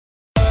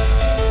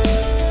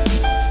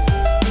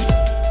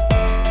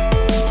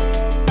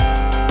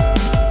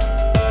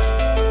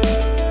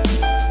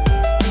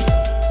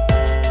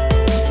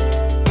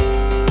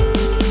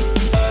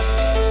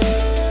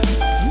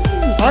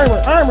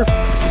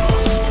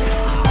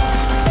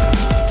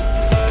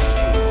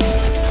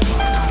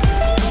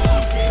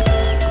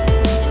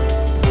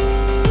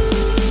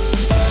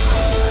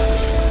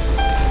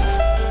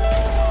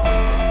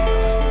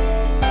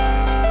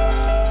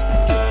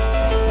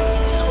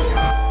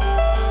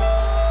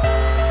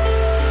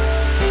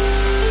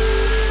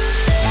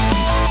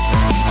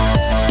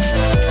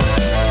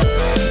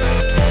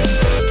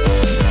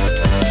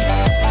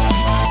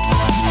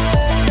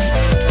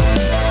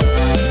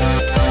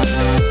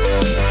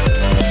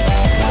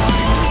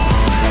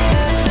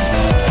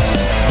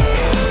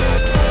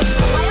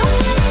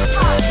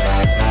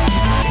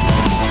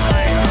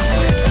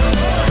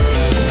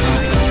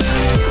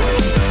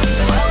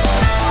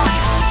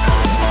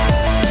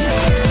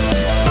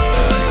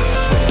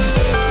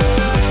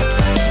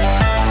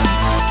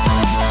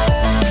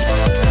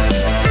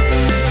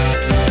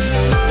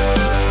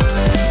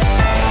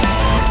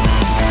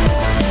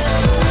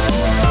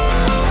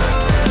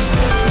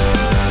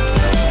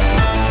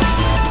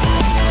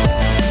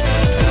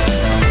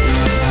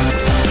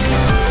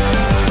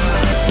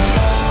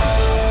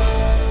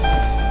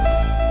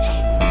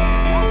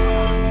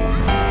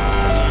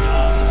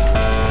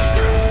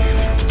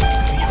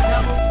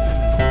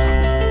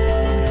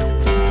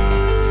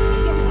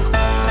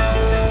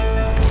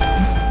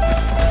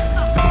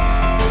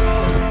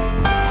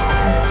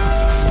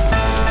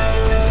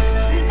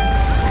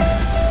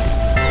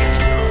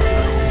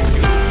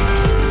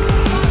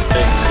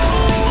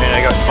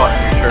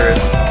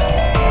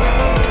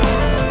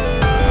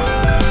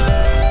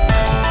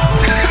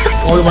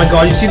Oh my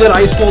god, you see that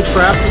ice ball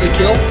trap for the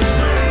kill?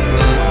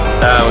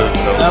 That was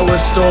dope. That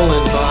was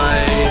stolen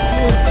by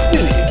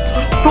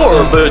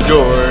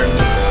Torbjorn.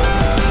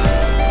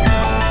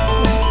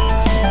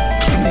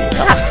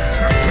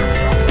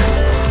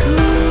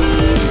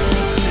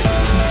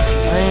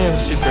 I am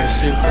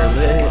super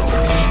lit.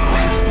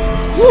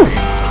 Woo!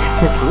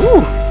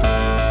 Woo!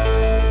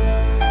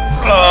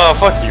 Oh,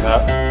 fuck you,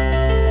 Matt.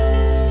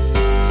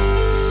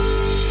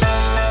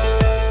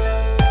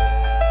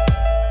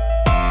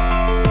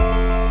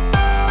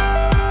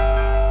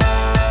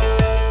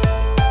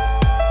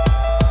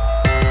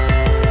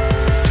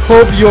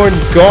 Torbjorn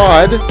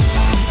God.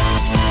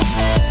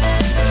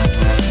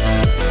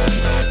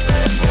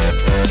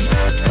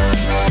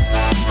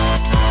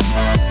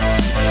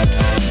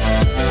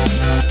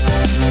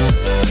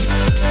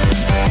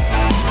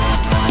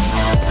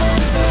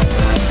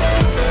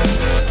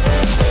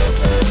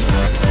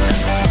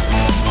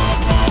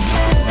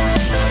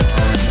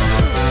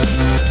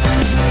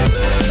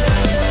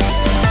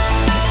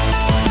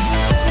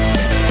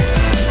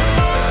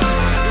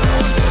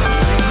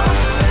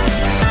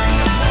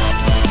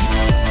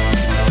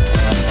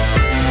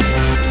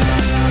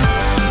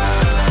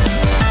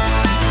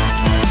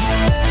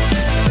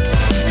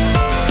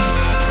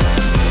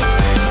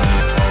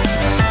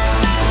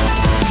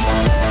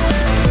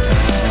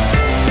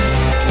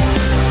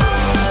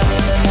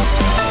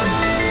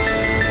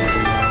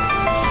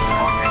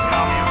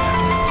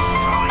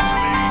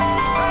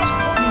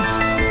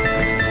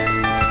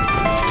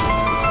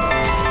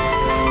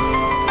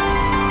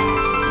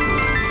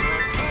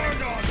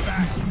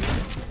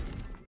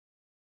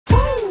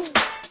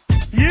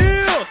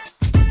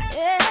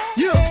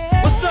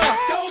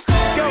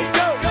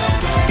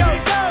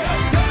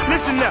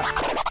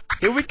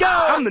 Here we go,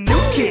 I'm the new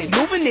kid,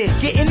 moving in,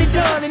 getting it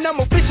done, and I'm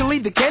officially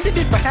the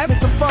candidate for having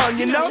some fun,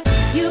 you know?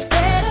 You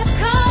better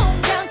calm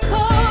down,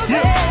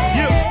 Cory.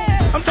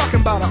 Yeah, I'm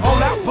talking about an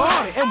all-out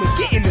party, and we're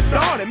getting it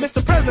started.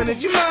 Mr.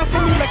 President, you mind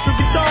some electric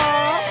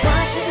guitar?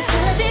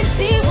 Washington,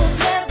 D.C. will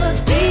never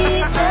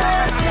be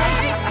the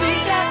same.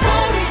 We got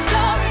Cory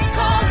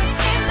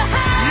in the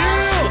house.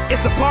 Yeah,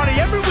 it's a party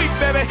every week,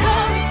 baby.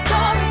 Cory,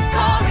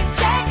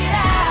 check it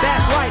out.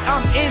 That's right,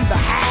 I'm in the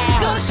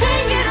house. Gonna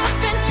shake it up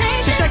and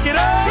change it. Shake it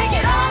up. Take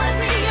it all and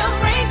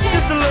rearrange it.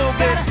 Just a little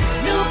bit.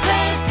 New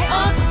plan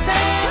on the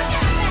same.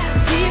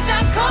 We've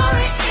got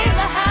Cory in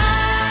the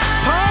house.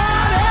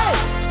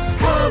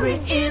 Party! Cory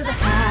in the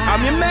house.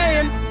 I'm your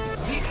man.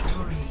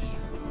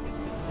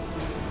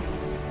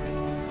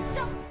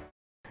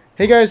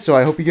 Hey guys, so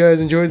I hope you guys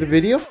enjoyed the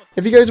video.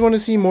 If you guys want to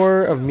see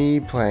more of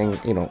me playing,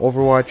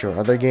 Overwatch or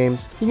other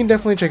games, you can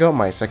definitely check out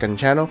my second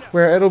channel,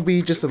 where it'll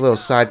be just a little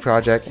side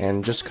project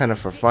and just kind of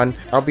for fun.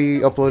 I'll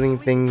be uploading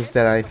things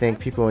that I think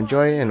people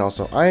enjoy and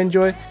also I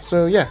enjoy.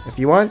 So yeah, if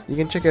you want, you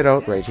can check it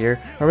out right here.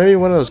 Or maybe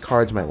one of those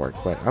cards might work,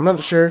 but I'm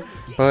not sure.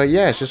 But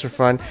yeah, it's just for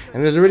fun.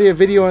 And there's already a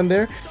video on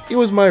there. It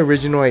was my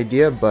original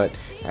idea, but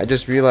I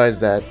just realized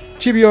that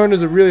Torbjorn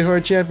is a really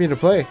hard champion to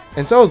play,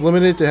 and so I was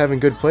limited to having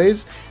good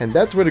plays, and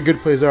that's where the good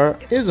plays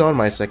is on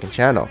my second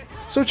channel.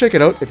 So check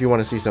it out if you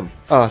want to see some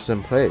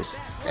awesome plays.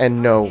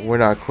 And no, we're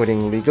not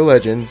quitting League of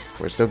Legends,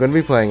 we're still going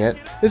to be playing it.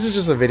 This is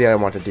just a video I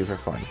want to do for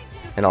fun,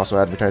 and also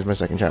advertise my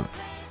second channel.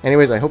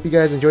 Anyways, I hope you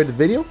guys enjoyed the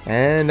video,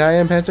 and I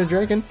am Panzer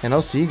Dragon, and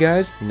I'll see you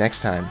guys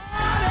next time.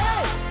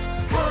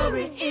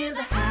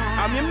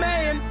 I'm your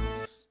man.